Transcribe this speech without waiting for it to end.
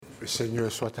Le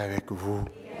Seigneur soit avec vous.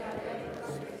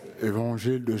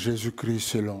 Évangile de Jésus-Christ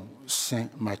selon saint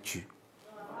Matthieu.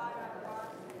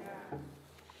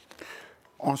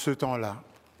 En ce temps-là,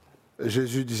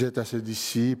 Jésus disait à ses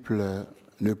disciples,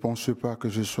 « Ne pensez pas que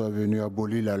je sois venu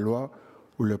abolir la loi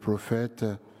ou les prophètes.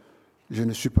 Je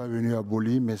ne suis pas venu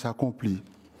abolir, mais accomplir.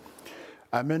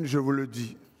 Amen, je vous le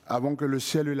dis, avant que le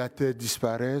ciel et la terre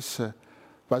disparaissent,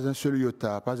 pas un seul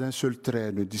iota, pas un seul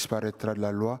trait ne disparaîtra de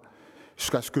la loi,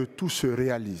 jusqu'à ce que tout se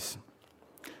réalise.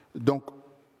 Donc,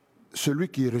 celui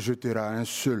qui rejettera un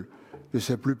seul de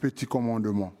ses plus petits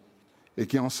commandements et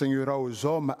qui enseignera aux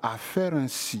hommes à faire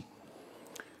ainsi,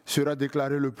 sera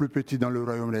déclaré le plus petit dans le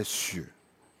royaume des cieux.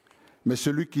 Mais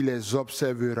celui qui les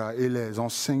observera et les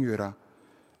enseignera,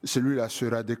 celui-là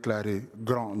sera déclaré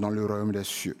grand dans le royaume des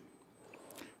cieux.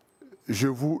 Je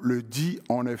vous le dis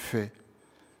en effet,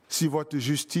 si votre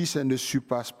justice ne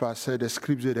surpasse pas celle des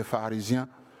scribes et des pharisiens,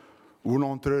 vous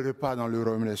n'entrerez pas dans le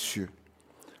royaume des cieux.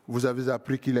 Vous avez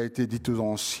appris qu'il a été dit aux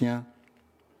anciens,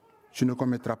 tu ne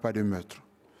commettras pas de meurtre.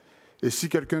 Et si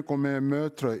quelqu'un commet un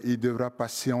meurtre, il devra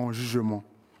passer en jugement.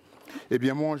 Eh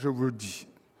bien moi je vous le dis,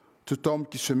 tout homme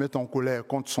qui se met en colère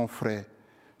contre son frère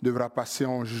devra passer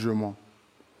en jugement.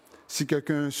 Si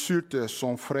quelqu'un insulte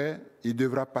son frère, il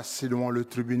devra passer devant le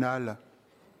tribunal.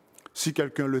 Si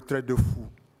quelqu'un le traite de fou,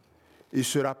 il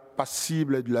sera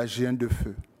passible de la géhenne de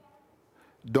feu.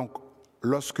 Donc,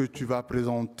 lorsque tu vas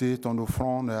présenter ton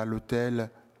offrande à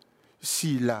l'autel,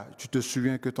 si là, tu te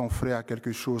souviens que ton frère a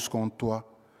quelque chose contre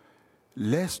toi,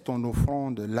 laisse ton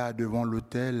offrande là devant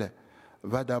l'autel,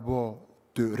 va d'abord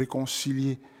te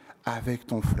réconcilier avec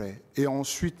ton frère et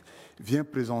ensuite viens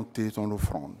présenter ton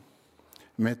offrande.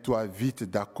 Mets-toi vite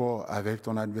d'accord avec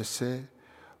ton adversaire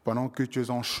pendant que tu es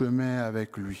en chemin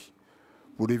avec lui,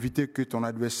 pour éviter que ton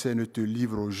adversaire ne te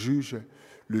livre au juge,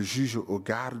 le juge au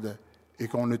garde et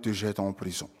qu'on ne te jette en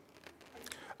prison.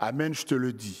 Amen, je te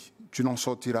le dis, tu n'en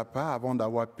sortiras pas avant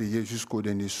d'avoir payé jusqu'au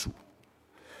dernier sou.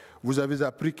 Vous avez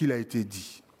appris qu'il a été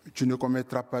dit, tu ne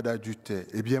commettras pas d'adultère.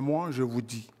 Eh bien moi, je vous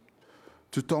dis,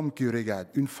 tout homme qui regarde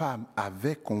une femme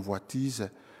avec convoitise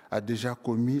a déjà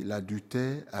commis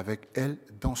l'adultère avec elle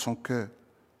dans son cœur.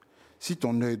 Si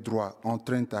ton œil droit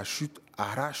entraîne ta chute,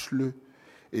 arrache-le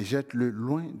et jette-le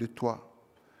loin de toi,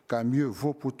 car mieux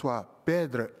vaut pour toi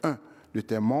perdre un de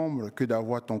tes membres que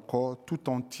d'avoir ton corps tout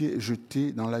entier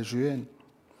jeté dans la géhenne.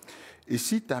 Et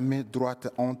si ta main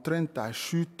droite entraîne ta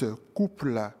chute,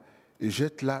 coupe-la et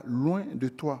jette-la loin de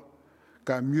toi,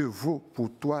 car mieux vaut pour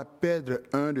toi perdre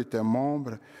un de tes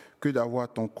membres que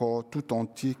d'avoir ton corps tout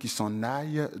entier qui s'en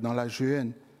aille dans la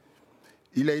géhenne.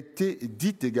 Il a été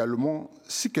dit également,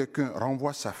 si quelqu'un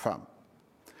renvoie sa femme,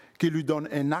 qu'il lui donne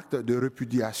un acte de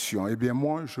répudiation, eh bien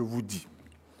moi je vous dis,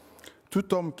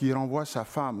 tout homme qui renvoie sa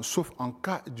femme, sauf en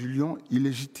cas d'union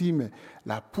illégitime,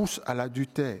 la pousse à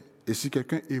l'adultère. Et si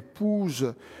quelqu'un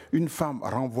épouse une femme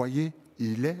renvoyée,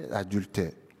 il est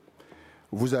adultère.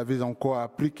 Vous avez encore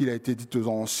appris qu'il a été dit aux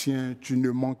anciens, tu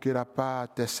ne manqueras pas à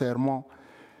tes serments,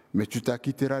 mais tu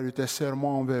t'acquitteras de tes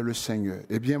serments envers le Seigneur.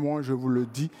 Eh bien moi je vous le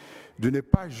dis, de ne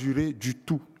pas jurer du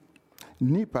tout,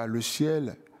 ni par le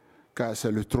ciel, car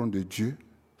c'est le trône de Dieu,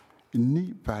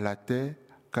 ni par la terre,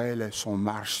 car elle est son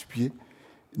marchepied,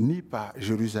 ni par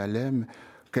Jérusalem,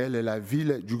 car elle est la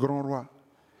ville du grand roi.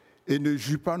 Et ne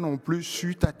jure pas non plus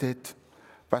sur ta tête,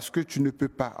 parce que tu ne peux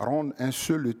pas rendre un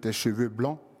seul de tes cheveux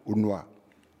blancs ou noirs.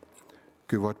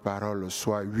 Que votre parole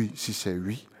soit oui si c'est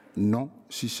oui, non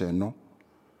si c'est non.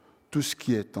 Tout ce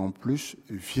qui est en plus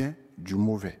vient du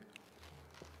mauvais.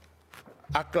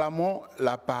 Acclamons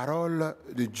la parole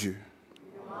de Dieu.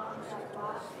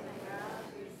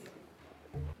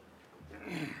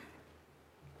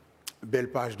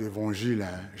 Belle page d'Évangile,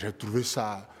 hein. J'ai trouvé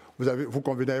ça, vous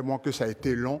convenez avec moi que ça a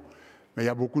été long, mais il y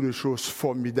a beaucoup de choses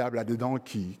formidables là-dedans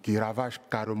qui ravagent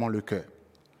carrément le cœur.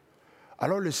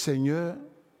 Alors le Seigneur,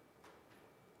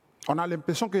 on a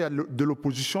l'impression qu'il y a de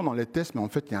l'opposition dans les textes, mais en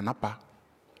fait il n'y en a pas.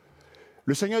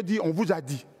 Le Seigneur dit, on vous a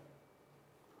dit,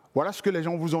 voilà ce que les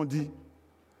gens vous ont dit.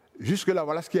 Jusque-là,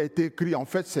 voilà ce qui a été écrit. En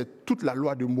fait, c'est toute la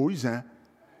loi de Moïse, hein.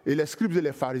 Et les scribes et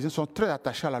les pharisiens sont très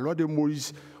attachés à la loi de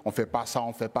Moïse. On ne fait pas ça, on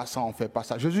ne fait pas ça, on ne fait pas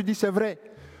ça. Jésus dit, c'est vrai,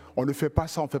 on ne fait pas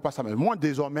ça, on ne fait pas ça. Mais moi,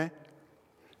 désormais,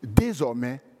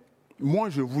 moi,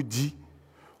 je vous dis,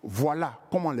 voilà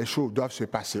comment les choses doivent se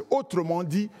passer. Autrement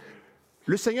dit,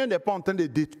 le Seigneur n'est pas en train de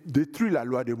détruire la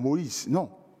loi de Moïse,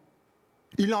 non.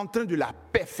 Il est en train de la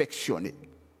perfectionner.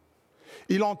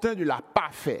 Il est en train de la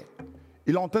parfaire.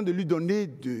 Il est en train de lui donner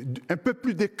un peu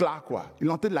plus d'éclat, quoi. Il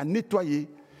est en train de la nettoyer.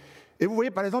 Et vous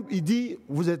voyez, par exemple, il dit,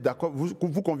 vous êtes d'accord,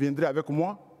 vous conviendrez avec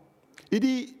moi, il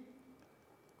dit,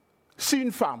 si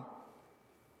une femme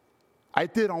a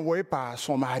été renvoyée par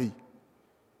son mari.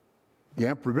 Il y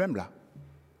a un problème là.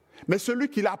 Mais celui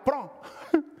qui la prend,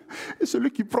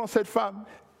 celui qui prend cette femme,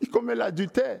 il commet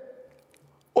l'adultère.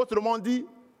 Autrement dit,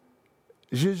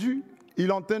 Jésus, il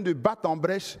est en train de battre en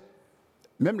brèche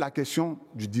même la question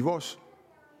du divorce.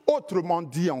 Autrement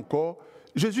dit encore,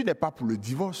 Jésus n'est pas pour le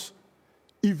divorce.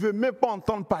 Il ne veut même pas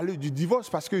entendre parler du divorce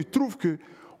parce qu'il trouve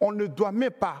qu'on ne doit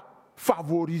même pas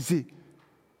favoriser.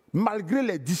 Malgré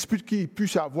les disputes qu'il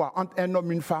puisse y avoir entre un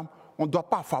homme et une femme, on ne doit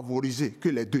pas favoriser que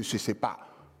les deux se séparent.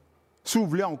 Si vous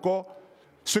voulez encore,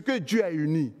 ce que Dieu a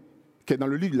uni, qui est dans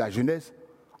le livre de la Genèse,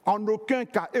 en aucun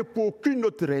cas et pour aucune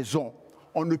autre raison,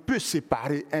 on ne peut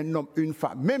séparer un homme et une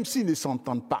femme, même s'ils ne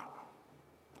s'entendent pas.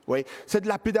 Oui, c'est de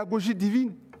la pédagogie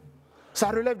divine. Ça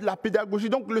relève de la pédagogie.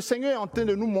 Donc le Seigneur est en train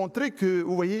de nous montrer que,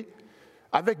 vous voyez,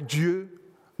 avec Dieu,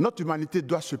 notre humanité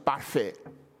doit se parfaire.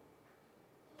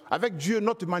 Avec Dieu,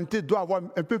 notre humanité doit avoir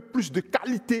un peu plus de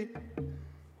qualité.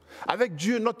 Avec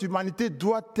Dieu, notre humanité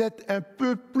doit être un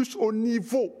peu plus au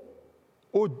niveau,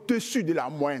 au-dessus de la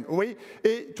moyenne. Vous voyez?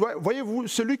 Et voyez-vous,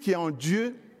 celui qui est en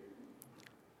Dieu,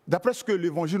 d'après ce que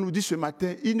l'Évangile nous dit ce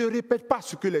matin, il ne répète pas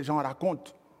ce que les gens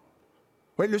racontent.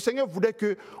 Oui, le Seigneur voudrait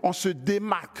qu'on se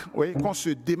démarque, oui, qu'on se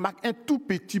démarque un tout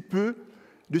petit peu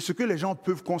de ce que les gens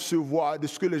peuvent concevoir, de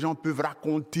ce que les gens peuvent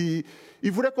raconter.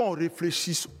 Il voudrait qu'on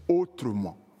réfléchisse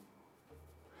autrement.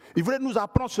 Il voudrait nous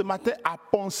apprendre ce matin à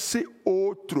penser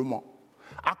autrement,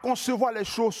 à concevoir les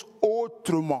choses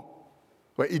autrement.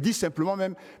 Oui, il dit simplement,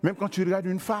 même quand tu regardes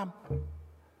une femme,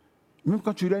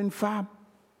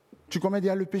 tu commets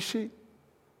déjà le péché.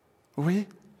 Oui.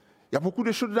 Il y a beaucoup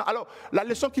de choses dedans. Alors, la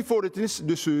leçon qu'il faut retenir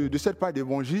de cette part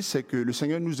d'évangile, c'est que le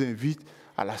Seigneur nous invite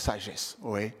à la sagesse.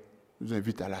 Oui, il nous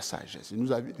invite à la sagesse. Il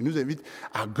nous invite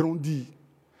à grandir.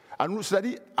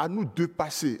 C'est-à-dire à nous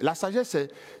dépasser. La sagesse,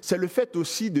 c'est le fait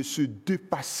aussi de se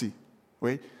dépasser.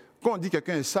 Oui. Quand on dit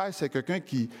quelqu'un est sage, c'est quelqu'un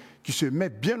qui se met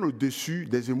bien au-dessus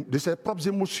de ses propres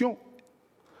émotions.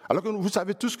 Alors que vous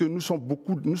savez tous que nous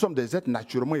sommes des êtres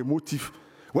naturellement émotifs.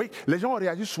 Oui, les gens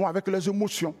réagissent souvent avec leurs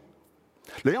émotions.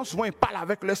 Les gens souvent ils parlent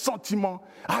avec leurs sentiments.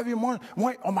 Ah oui, moi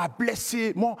on m'a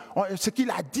blessé. Ce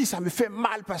qu'il a dit, ça me fait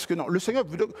mal parce que non. Le Seigneur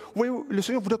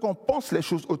voudrait qu'on pense les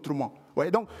choses autrement. Ouais,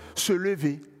 donc se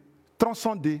lever,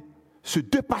 transcender, se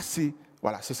dépasser.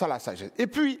 Voilà, c'est ça la sagesse. Et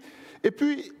puis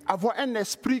avoir un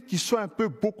esprit qui soit un peu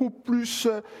beaucoup plus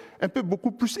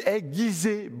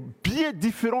aiguisé, bien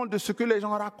différent de ce que les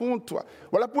gens racontent.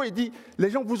 Voilà pourquoi il dit,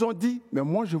 les gens vous ont dit, mais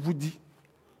moi je vous dis.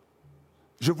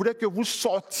 Je voudrais que vous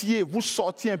sortiez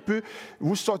un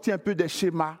peu des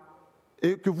schémas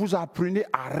et que vous appreniez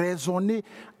à raisonner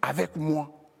avec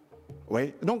moi.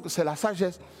 Oui, donc c'est la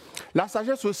sagesse. La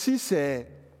sagesse aussi, c'est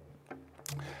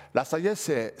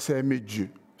aimer Dieu,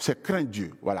 c'est craindre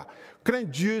Dieu. Voilà. Craindre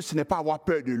Dieu, ce n'est pas avoir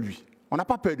peur de lui. On n'a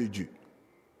pas peur de Dieu.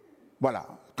 Voilà.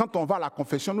 Quand on va à la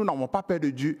confession, nous n'avons pas peur de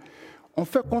Dieu. On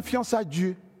fait confiance à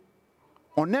Dieu.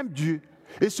 On aime Dieu.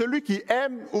 Et celui qui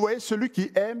aime,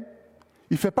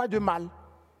 il ne fait pas de mal.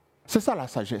 C'est ça la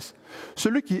sagesse.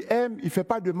 Celui qui aime, il ne fait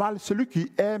pas de mal. Celui qui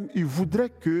aime, il voudrait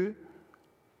que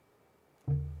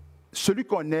celui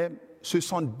qu'on aime se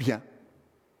sente bien.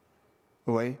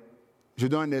 Oui. Je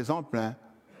donne un exemple.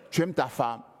 Tu aimes ta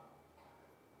femme.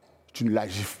 Tu ne la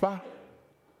gifles pas.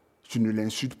 Tu ne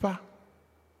l'insultes pas.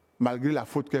 Malgré la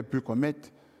faute qu'elle peut commettre.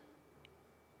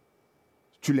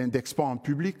 Tu ne l'indexes pas en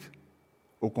public.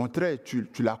 Au contraire, tu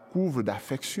la couvres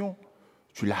d'affection.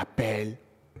 Tu l'appelles.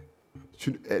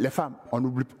 Les femmes,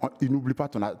 ils n'oublient pas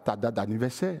ta date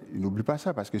d'anniversaire. Ils n'oublient pas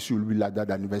ça parce que si on oublie la date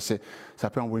d'anniversaire, ça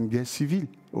peut envoyer une guerre civile.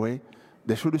 Oui,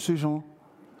 des choses de ce genre.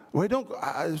 Oui, donc,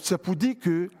 c'est pour dire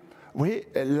que oui,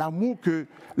 l'amour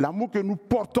que nous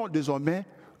portons désormais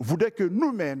voudrait que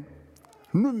nous-mêmes,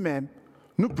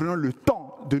 nous prenions le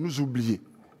temps de nous oublier.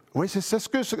 Oui,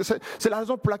 c'est la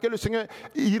raison pour laquelle le Seigneur,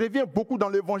 il revient beaucoup dans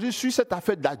l'Évangile sur cette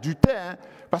affaire d'adultère.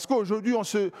 Parce qu'aujourd'hui, on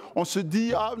se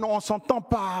dit, ah non, on ne s'entend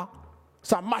pas,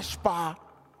 ça ne marche pas,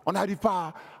 on n'arrive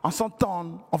pas à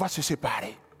s'entendre, on va se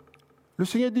séparer. Le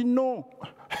Seigneur dit non,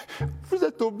 vous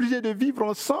êtes obligés de vivre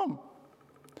ensemble.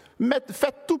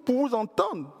 Faites tout pour vous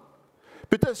entendre.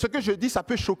 Peut-être ce que je dis, ça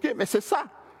peut choquer, mais c'est ça.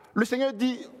 Le Seigneur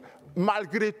dit,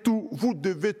 malgré tout, vous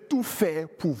devez tout faire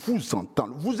pour vous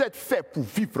entendre. Vous êtes faits pour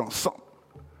vivre ensemble.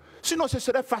 Sinon, ce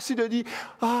serait facile de dire,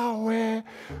 ah ouais,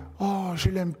 oh, je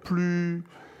ne l'aime plus.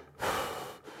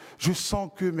 Je sens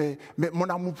que mon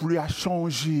amour pour lui a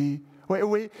changé.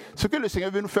 Oui. Ce que le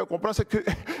Seigneur veut nous faire comprendre, c'est que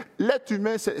l'être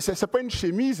humain, ce n'est pas une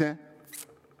chemise. Hein.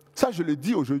 Ça, je le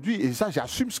dis aujourd'hui et ça,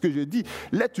 j'assume ce que je dis.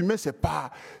 L'être humain, c'est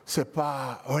pas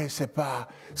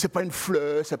une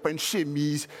fleur, c'est pas une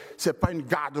chemise, c'est pas une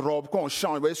garde-robe qu'on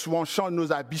change. Vous voyez, souvent, on change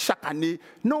nos habits chaque année.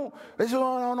 Non,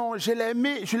 non, je l'ai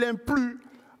aimé, je l'aime plus.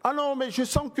 Ah non, mais je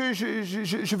sens que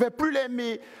je vais plus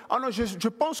l'aimer. Ah non, je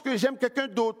pense que j'aime quelqu'un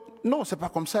d'autre. Non, c'est pas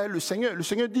comme ça. Le Seigneur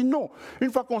dit non.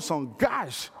 Une fois qu'on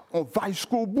s'engage, on va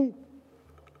jusqu'au bout.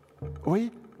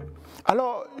 Oui.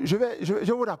 Alors, je vais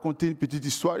vous raconter une petite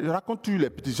histoire. Je raconte toujours les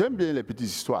petites. J'aime bien les petites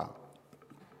histoires.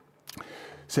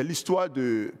 C'est l'histoire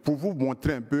pour vous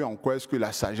montrer un peu en quoi est-ce que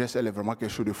la sagesse, elle est vraiment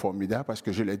quelque chose de formidable. Parce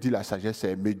que je l'ai dit, la sagesse,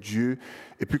 c'est aimer Dieu.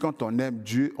 Et puis quand on aime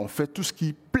Dieu, on fait tout ce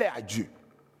qui plaît à Dieu.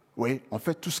 Oui, on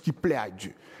fait tout ce qui plaît à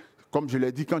Dieu. Comme je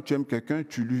l'ai dit, quand tu aimes quelqu'un,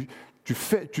 tu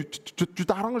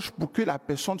t'arranges pour que la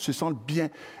personne se sente bien.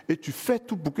 Et tu fais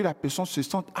tout pour que la personne se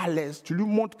sente à l'aise. Tu lui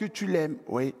montres que tu l'aimes.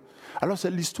 Oui. Alors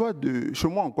c'est l'histoire chez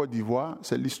moi en Côte d'Ivoire,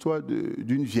 c'est l'histoire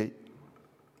d'une vieille.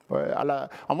 Ouais,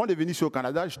 avant de venir ici au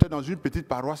Canada, j'étais dans une petite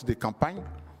paroisse de campagne.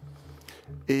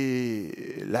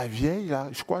 Et la vieille, là,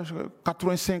 je crois,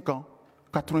 85 ans.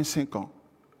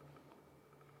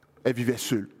 Elle vivait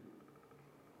seule.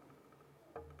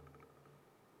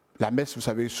 La messe, vous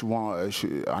savez, souvent,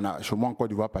 chez moi en Côte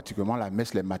d'Ivoire particulièrement, la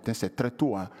messe les matins, c'est très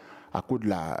tôt, hein, à cause de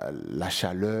la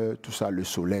chaleur, tout ça, le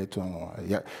soleil.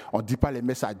 On ne dit pas les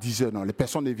messes à 10h, non, les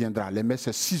personnes ne viendront. Les messes,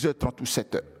 c'est 6h30 ou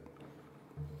 7h.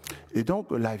 Et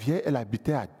donc, la vieille, elle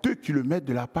habitait à 2 km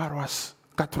de la paroisse.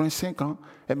 85 ans,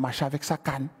 elle marchait avec sa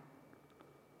canne.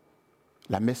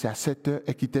 La messe est à 7h,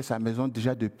 elle quittait sa maison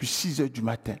déjà depuis 6h du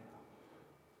matin.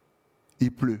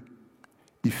 Il pleut,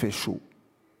 il fait chaud.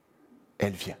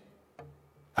 Elle vient.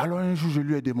 Alors un jour, je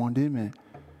lui ai demandé, mais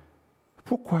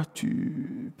pourquoi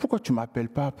tu ne m'appelles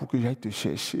pas pour que j'aille te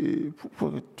chercher?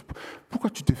 Pourquoi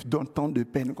tu te donnes tant de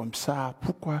peine comme ça?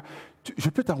 Je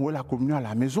peux t'envoyer la communion à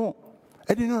la maison.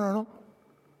 Elle dit non.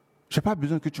 Je n'ai pas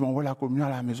besoin que tu m'envoies la communion à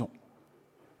la maison.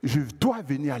 Je dois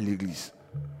venir à l'église.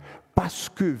 Parce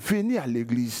que venir à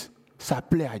l'église, ça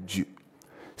plaît à Dieu.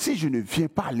 Si je ne viens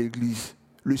pas à l'église,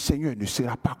 le Seigneur ne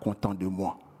sera pas content de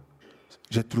moi.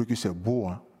 J'ai trouvé que c'est beau,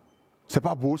 hein. C'est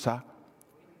pas beau ça?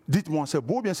 Dites-moi, c'est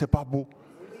beau ou bien c'est pas beau?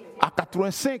 À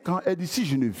 85 ans, elle dit, si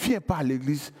je ne viens pas à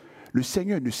l'église, le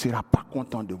Seigneur ne sera pas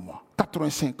content de moi.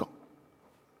 85 ans.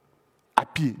 À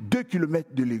pied, 2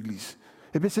 km de l'église.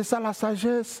 Eh bien, c'est ça la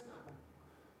sagesse.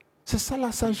 C'est ça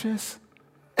la sagesse.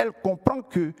 Elle comprend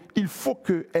qu'il faut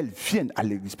qu'elle vienne à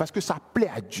l'église parce que ça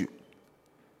plaît à Dieu.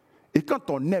 Et quand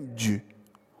on aime Dieu,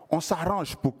 on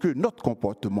s'arrange pour que notre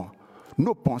comportement,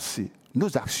 nos pensées,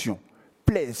 nos actions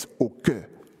plaisent au cœur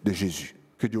de Jésus.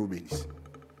 Que Dieu vous bénisse.